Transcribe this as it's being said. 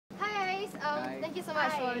Thank you so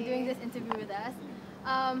much for doing this interview with us.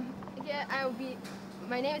 My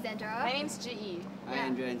name is Andra. My name's Ji. Hi,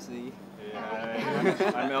 Andrew and Sui.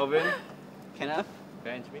 I'm Melvin. Kenneth.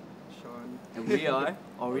 Benjamin. Sean. And we are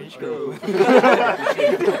Orange Cove. We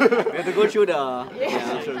have to go through the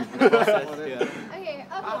process. Okay,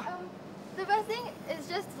 the first thing is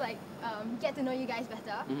just like get to know you guys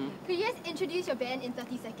better. Could you guys introduce your band in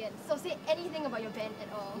 30 seconds? So say anything about your band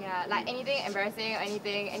at all. Yeah, like anything embarrassing or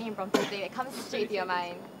anything, any impromptu thing that comes straight to your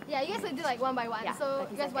mind. Yeah, you guys will do like one by one. Yeah, so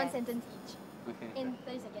you guys 30 one seconds. sentence each. Okay. In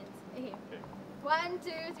 30 seconds. Okay. 1,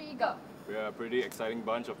 2, 3, go. We are a pretty exciting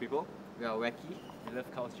bunch of people. We are wacky. We love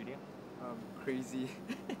Carl's Jr. Crazy.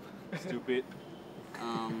 Stupid.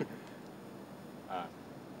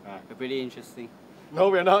 We're pretty interesting. No,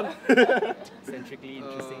 we're not. Eccentrically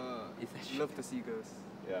interesting. Love to see girls.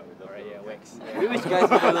 Yeah, we love Wax. Which guys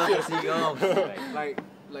would love to see girls? I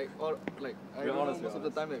don't know most of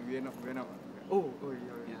the time that we're not. Oh,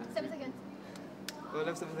 yeah. 7 seconds. Oh,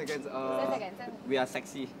 left 7 seconds. 7 seconds. We are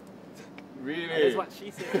sexy. Really? That's what she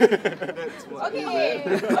said. That's what. Okay.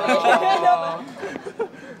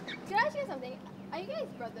 Can I ask you something? Are you guys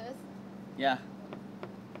brothers? Yeah.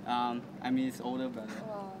 I'm his older brother.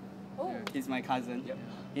 Oh. He's my cousin. Yep.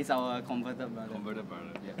 He's our converted brother. Converted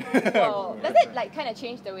brother. Oh. Does it like kind of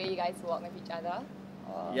change the way you guys work with each other?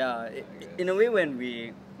 Or? Yeah. In a way, when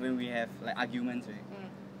we have like arguments, right?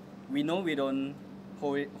 We know we don't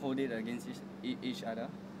hold it against each other,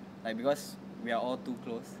 like because we are all too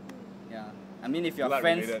close. Yeah. I mean, if you're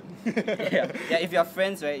friends, if you're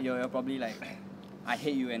friends, right, you're probably like, I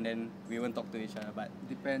hate you, and then we won't talk to each other. But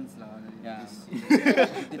Depends lah. yeah,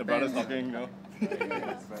 The brothers talking, no?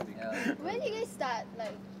 When did you guys start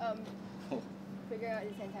like figure out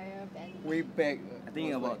this entire band? Way back. I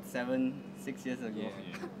think about 6 years ago,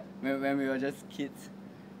 when we were just kids,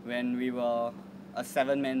 when we were a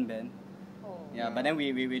 7-man band. Yeah, but then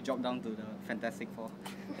we dropped down to the Fantastic Four.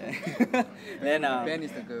 Then Ben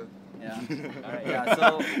is the girl. Yeah. Yeah.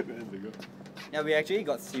 So yeah, we actually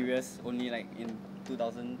got serious only like in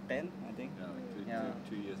 2010, I think. Yeah, like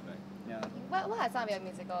 2 years back. Yeah. What are some of your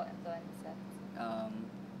musical influences?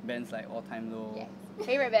 Bands like All Time Low. Yes.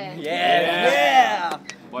 Favorite band? Yeah.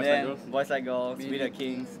 Boys Like Girls. Boys Like Girls. We the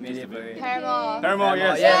Kings. Made It Parade. Paramore.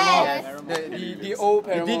 Yes. Yes. The old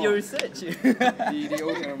You Paramore. did your research. the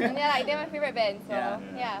old Paramore. And they're like they're my favorite band. So yeah.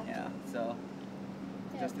 Yeah. So.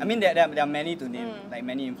 I mean, there are many to name, like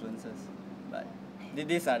many influences, but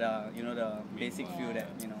these are the the basic few that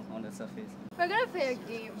on the surface. We're gonna play a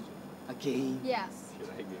game. A game. Yeah.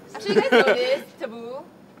 Actually, you guys know this Taboo.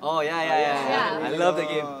 Oh yeah. I love the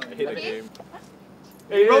game. I hate the game.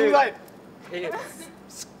 Hey, wrong side.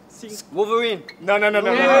 Wolverine. No. It's an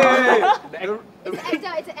actor.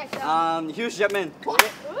 It's an actor. Hugh Jackman. Ooh.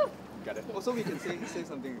 Got it. Also, we can say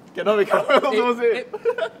something. Cannot be covered.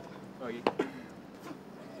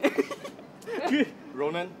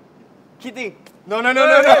 Ronan. Keating. No. No.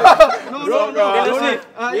 Taylor Swift.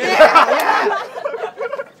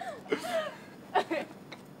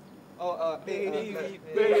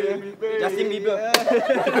 Justin Bieber.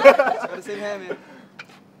 Got the same hair, man.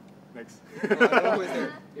 Next. I don't know who is that.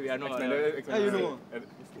 We are not. You know.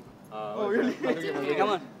 Oh, really? Okay, come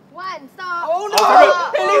on. 1, stop. Oh no!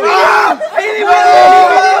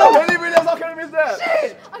 Haley Williams, how can I miss that?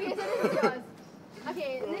 Okay, so this is yours.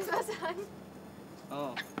 Okay, next person.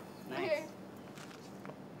 Oh, nice. Okay.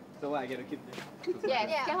 So what? I get to keep this. Yes.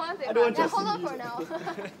 Yeah. Can hold on to it. I don't want Yeah, just hold on for now.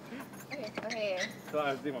 Okay. So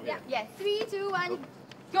I think of Yeah. it. Yes. 3, 2, 1.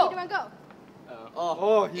 Go. 3, 2, 1, go.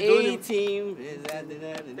 Oh, he told you. A-team.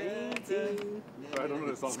 I don't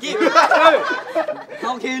know the song. Skip.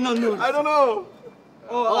 How can you not know? I don't know.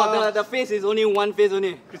 Oh, the face is only one face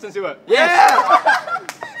only. Kristen Stewart. Yes.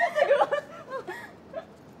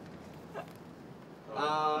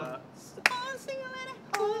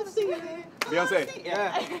 Beyonce.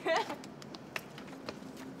 Yeah. Hey.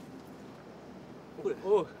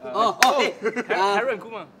 Harold and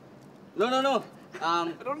Kumar. No. don't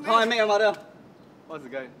How I Met Your Mother. What's the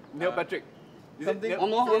guy? Neil Patrick. Is it something- Neil? One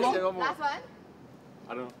more. Last one.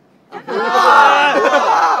 I don't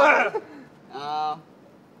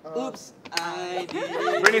know. Oops, I did.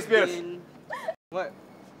 Britney Spears. What?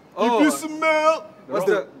 If you smell. What's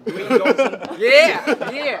the? Dwayne Johnson. Yeah.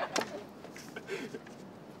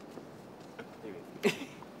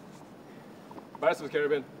 Pirates of the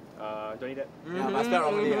Caribbean. Johnny Depp. Yeah, but I spelled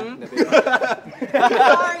wrongly.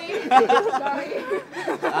 Sorry.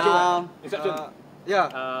 Inception. Yeah.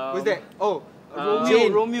 Who's that? Oh, Romeo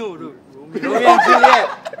and Juliet.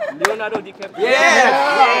 Leonardo DiCaprio.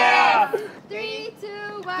 yeah. 3, 2,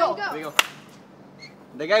 1, Go. go. There you go.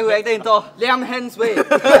 The guy who acted in Thor. Liam Hemsworth.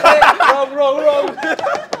 Wrong.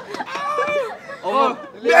 Oh,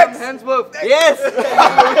 Liam Hemsworth. yes!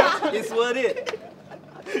 It's worth it.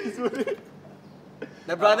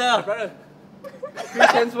 The brother.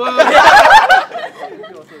 Chris Hemsworth.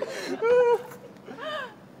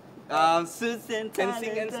 Susan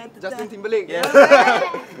NSYNC. Justin Timberlake. Yes.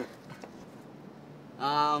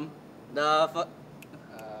 The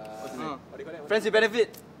What's his name? What do you call that? Friends with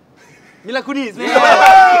Benefits. Mila Kunis.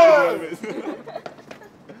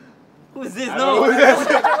 Who's this? I don't No. know who this is.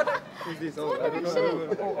 Who's this? Oh, I don't know.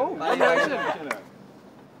 One Direction.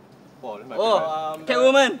 Oh, that's my Oh, favorite.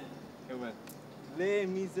 Catwoman. Catwoman. Les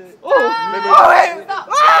Miserables. Ah,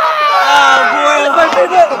 That's my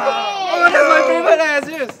favorite. Oh, that's my favorite.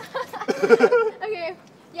 Serious. Okay.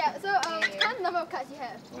 Yeah. So count the number of cards you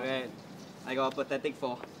have. Right. I got a pathetic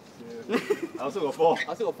 4. I also got 4. I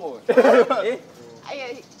also got 4. Eh?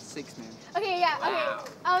 Okay. 6, man. Okay. Yeah. Okay.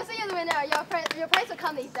 So you're the winner. Your prize will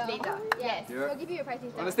come later. Later, Yes. yes. We'll give you your prize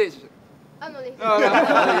later. On the stage. No, later.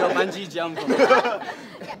 Your bungee jump.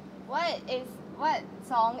 Yeah. What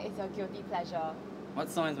song is your guilty pleasure? What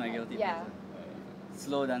song is my guilty Yeah. pleasure?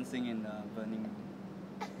 Slow dancing in the burning room.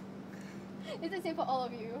 Is it same for all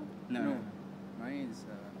of you? No. Mine is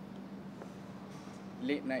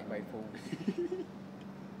Late Night by Poe.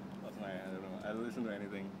 What's my, I don't know. I don't listen to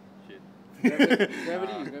anything. Shit.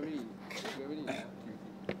 Gravity.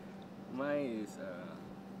 Mine is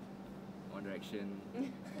One Direction.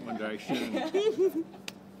 One Direction.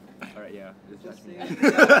 Alright, yeah. It's just me. One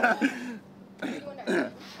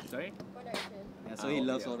Direction. Sorry? One Direction. Yeah, so he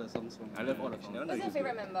loves yeah. all the songs from. I love all the songs. Who's your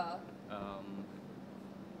favorite member?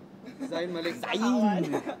 Zayn Malik.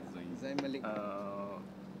 Zayn. Zayn Malik. Kind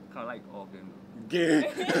of like all of them. Gay.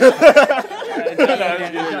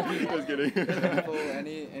 Just kidding. For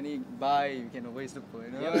any buy, you can always look for,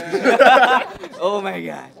 you know. Oh my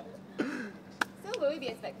god. So will we be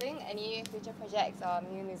expecting any future projects or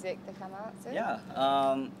new music to come out soon? Yeah.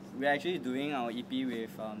 We're actually doing our EP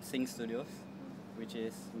with Sing Studios, which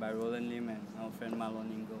is by Roland Lim and our friend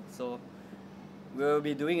Marlon Ingle. So we'll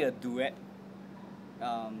be doing a duet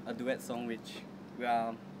song which we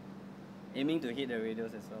are aiming to hit the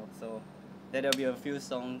radios as well. So there'll be a few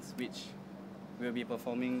songs which we'll be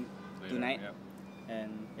performing tonight. Yeah.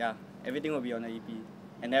 And yeah, everything will be on the EP.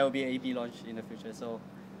 And there will be an EP launch in the future. So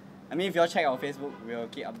I mean, if you all check our Facebook, we'll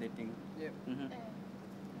keep updating. Yep.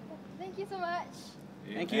 Thank you so much.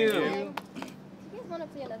 Thank you. Do you guys want to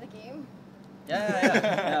play another game?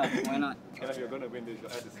 Yeah, why not? Yeah, if you're gonna win this, your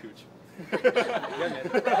ass is huge.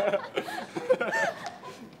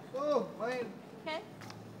 Oh, mine. Okay.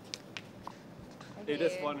 Hey,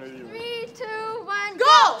 that's fun already. 3, 2, 1,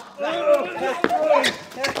 go!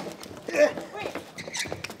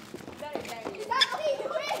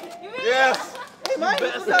 Yes! Hey, mine.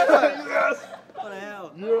 Yes! What the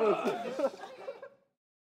hell? Yes!